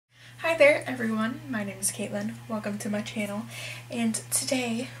Hi there everyone, my name is Caitlin, welcome to my channel, and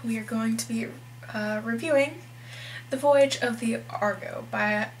today we are going to be reviewing The Voyage of the Argo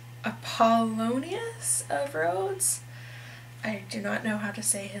by Apollonius of Rhodes. I do not know how to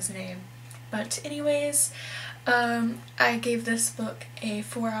say his name, but anyways, I gave this book a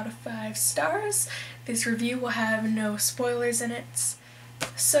 4 out of 5 stars. This review will have no spoilers in it.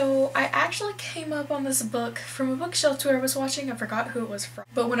 So I actually came up on this book from a bookshelf where I was watching. I forgot who it was from.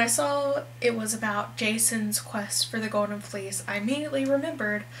 But when I saw it was about Jason's quest for the Golden Fleece, I immediately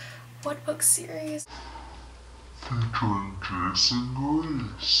remembered what book series? Featuring Jason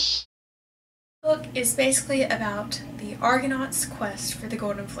Grace. The book is basically about the Argonauts' quest for the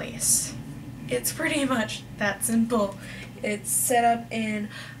Golden Fleece. It's pretty much that simple. It's set up in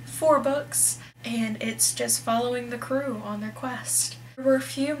 4 books and it's just following the crew on their quest. There were a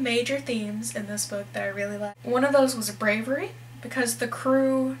few major themes in this book that I really liked. One of those was bravery, because the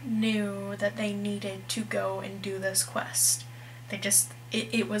crew knew that they needed to go and do this quest.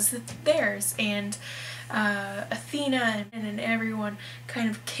 It was theirs, and Athena and everyone kind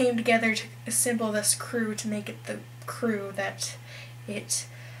of came together to assemble this crew to make it the crew that it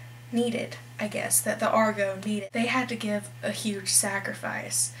needed, I guess, that the Argo needed. They had to give a huge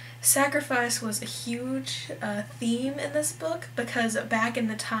sacrifice. Sacrifice was a huge theme in this book because back in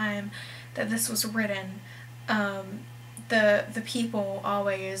the time that this was written, the people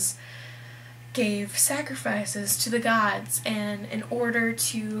always gave sacrifices to the gods, and in order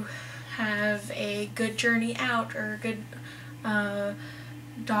to have a good journey out or a good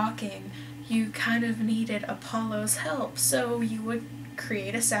docking, you kind of needed Apollo's help, so you would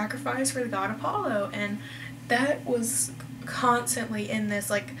create a sacrifice for the god Apollo, and that was constantly in this,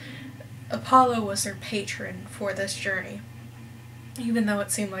 like, Apollo was their patron for this journey, even though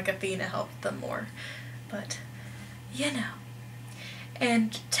it seemed like Athena helped them more, but you know.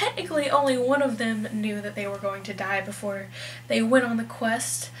 And technically only one of them knew that they were going to die before they went on the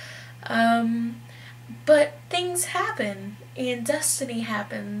quest, but things happen, and destiny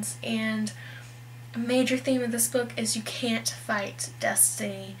happens, and a major theme of this book is you can't fight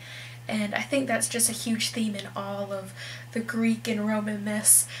destiny. And I think that's just a huge theme in all of the Greek and Roman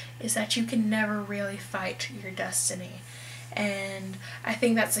myths, is that you can never really fight your destiny. And I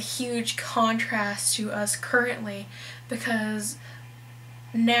think that's a huge contrast to us currently, because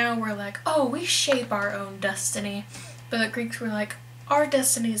now we're like, oh, we shape our own destiny. But the Greeks were like, our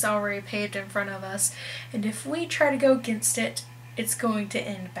destiny is already paved in front of us, and if we try to go against it, it's going to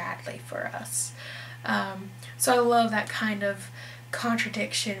end badly for us. So I love that kind of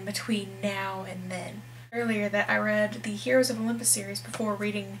contradiction between now and then. Earlier that I read the Heroes of Olympus series before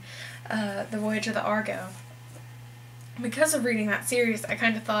reading The Voyage of the Argo. Because of reading that series, I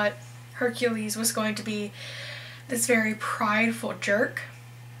kind of thought Hercules was going to be this very prideful jerk,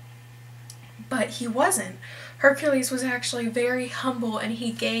 but he wasn't. Hercules was actually very humble, and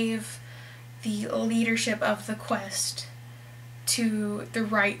he gave the leadership of the quest to the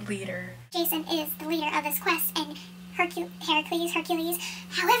right leader. Jason is the leader of this quest, and Hercules,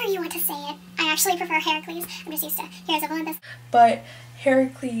 however you want to say it. I actually prefer Heracles. I'm just used to Heroes of Olympus. But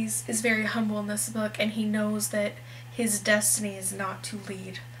Heracles is very humble in this book, and he knows that his destiny is not to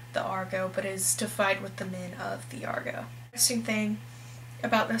lead the Argo, but is to fight with the men of the Argo. Interesting thing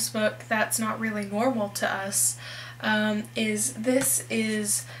about this book that's not really normal to us is this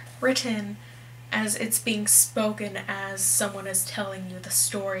is written as it's being spoken as someone is telling you the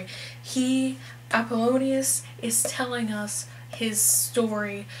story. Apollonius, is telling us his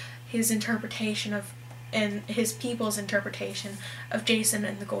story, his interpretation of, and his people's interpretation of Jason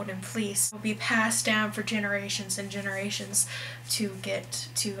and the Golden Fleece. It will be passed down for generations and generations to get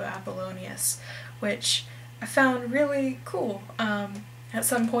to Apollonius, which I found really cool. At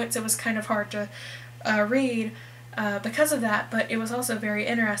some points it was kind of hard to read because of that, but it was also very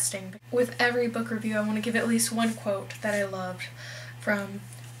interesting. With every book review, I want to give at least one quote that I loved from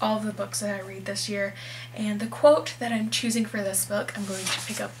all of the books that I read this year, and the quote that I'm choosing for this book, I'm going to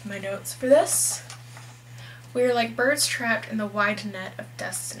pick up my notes for this. We are like birds trapped in the wide net of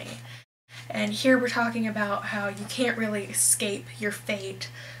destiny. And here we're talking about how you can't really escape your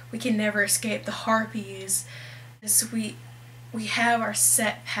fate. We can never escape the harpies. So we have our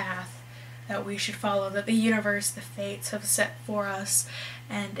set path that we should follow, that the universe, the fates have set for us,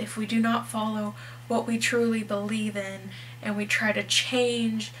 and if we do not follow what we truly believe in, and we try to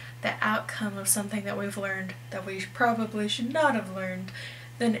change the outcome of something that we've learned that we probably should not have learned,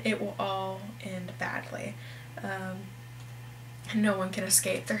 then it will all end badly. And no one can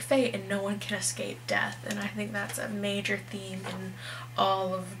escape their fate, and no one can escape death, and I think that's a major theme in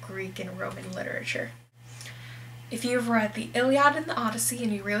all of Greek and Roman literature. If you've read the Iliad and the Odyssey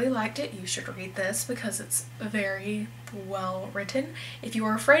and you really liked it, you should read this because it's very well written. If you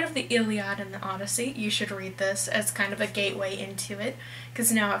are afraid of the Iliad and the Odyssey, you should read this as kind of a gateway into it,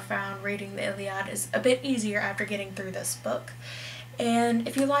 because now I've found reading the Iliad is a bit easier after getting through this book. And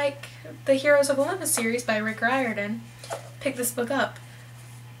if you like the Heroes of Olympus series by Rick Riordan, pick this book up.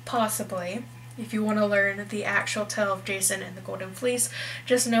 Possibly. If you want to learn the actual tale of Jason and the Golden Fleece,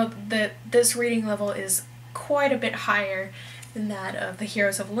 just know that this reading level is quite a bit higher than that of the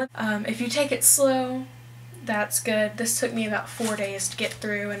Heroes of Olympus. If you take it slow, that's good. This took me about 4 days to get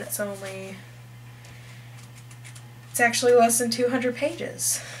through, and it's actually less than 200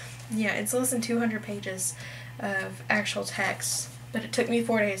 pages. Yeah, it's less than 200 pages of actual text, but it took me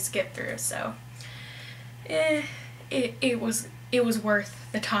 4 days to get through, so it was worth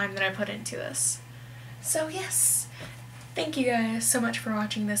the time that I put into this. So yes, thank you guys so much for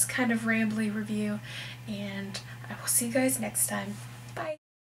watching this kind of rambly review, and I will see you guys next time.